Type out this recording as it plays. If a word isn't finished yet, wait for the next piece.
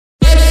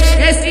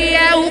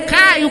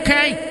Caio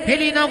quem?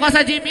 Ele não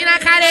gosta de mina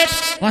careta.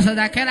 Gosta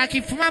daquela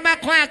que fuma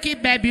maconha, que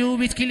bebe o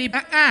whisky.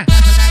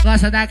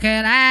 Gosta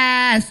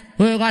daquelas.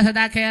 Eu gosto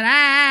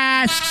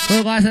daquelas.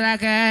 Eu gosto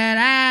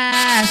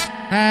daquelas.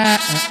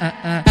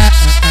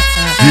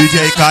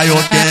 DJ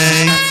Kaio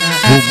quem?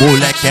 O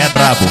moleque é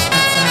brabo.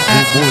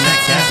 O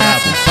moleque é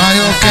brabo.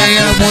 Kaio quem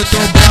é muito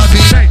brabo.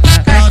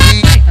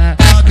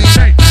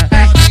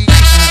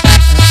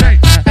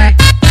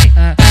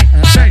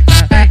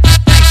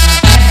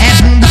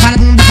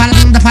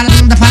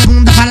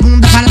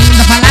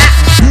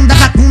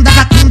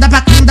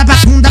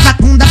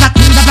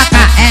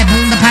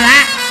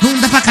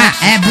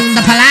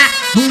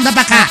 Bunda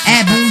pra cá,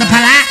 é bunda pra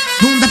lá,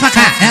 bunda pra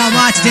cá, é o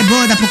mote de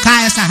bunda pro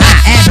Kaio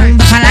sarrar. É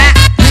bunda pra lá,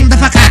 bunda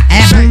pra cá,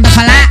 é bunda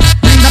pra lá,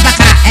 bunda pra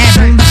cá, é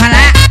bunda pra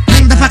lá,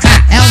 bunda pra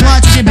cá, é o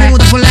mote de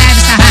bunda pro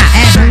Levin sarrar.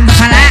 É bunda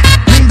pra lá,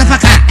 bunda pra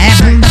cá, é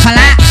bunda pra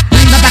lá,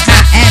 bunda pra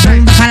cá, é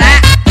bunda pra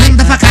lá,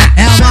 bunda pra cá,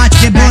 é o mote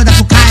de bunda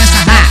pro Kaio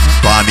sarrar.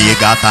 Tua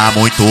amiga tá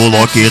muito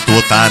louca e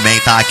tu também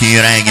tá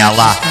querendo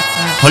ela.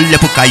 Olha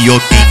pro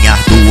Caioquinha,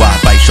 tua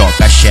vai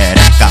choca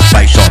xereca.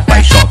 Vai choca,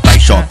 vai choca, vai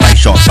choca, vai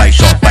choca, vai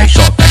choca, vai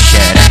choca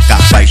xereca.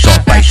 Vai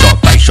choca, vai choca,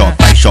 vai choca,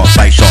 vai choca,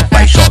 vai choca,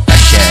 vai choca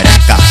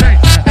xereca.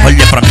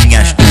 Olha pra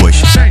minhas duas,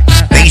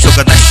 vem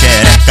jogando a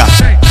xereca.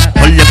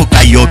 Olha pro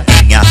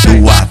Caioquinha,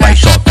 tua vai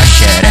choca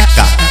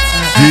xereca.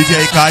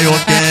 DJ Kaio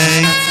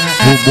quem?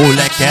 O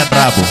moleque é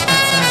brabo.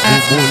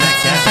 O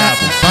moleque é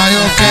brabo.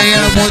 Kaio quem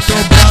é muito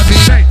brabo.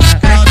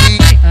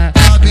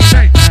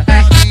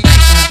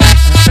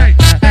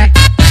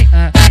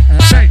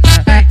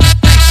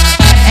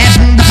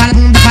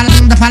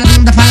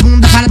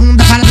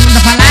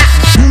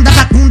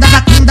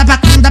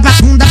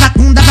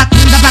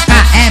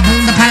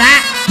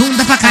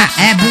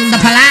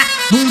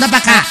 Bunda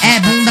pra cá, é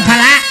bunda pra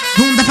lá,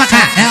 bunda pra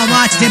cá, é o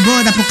mote de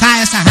bunda pro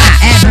Kaio sarrar.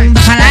 É bunda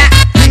pra lá,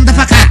 bunda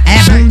pra cá, é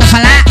bunda pra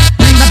lá,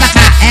 bunda pra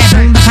cá, é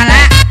bunda pra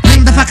lá,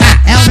 bunda pra cá,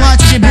 é o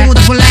mote de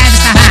bunda pro Levin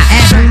sarrar.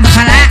 É bunda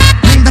pra lá,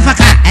 bunda pra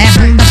cá, é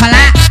bunda pra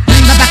lá,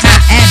 bunda pra cá,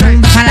 é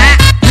bunda pra lá,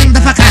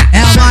 bunda pra cá,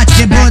 é o mote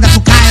de bunda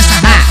pro Kaio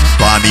sarrar.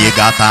 Tua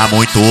amiga tá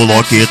muito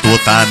louca e tu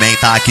também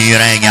tá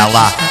querendo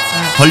ela.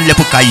 Olha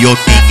pro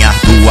Caioquinha,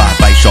 tua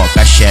vai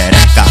choca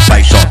xereca.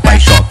 Vai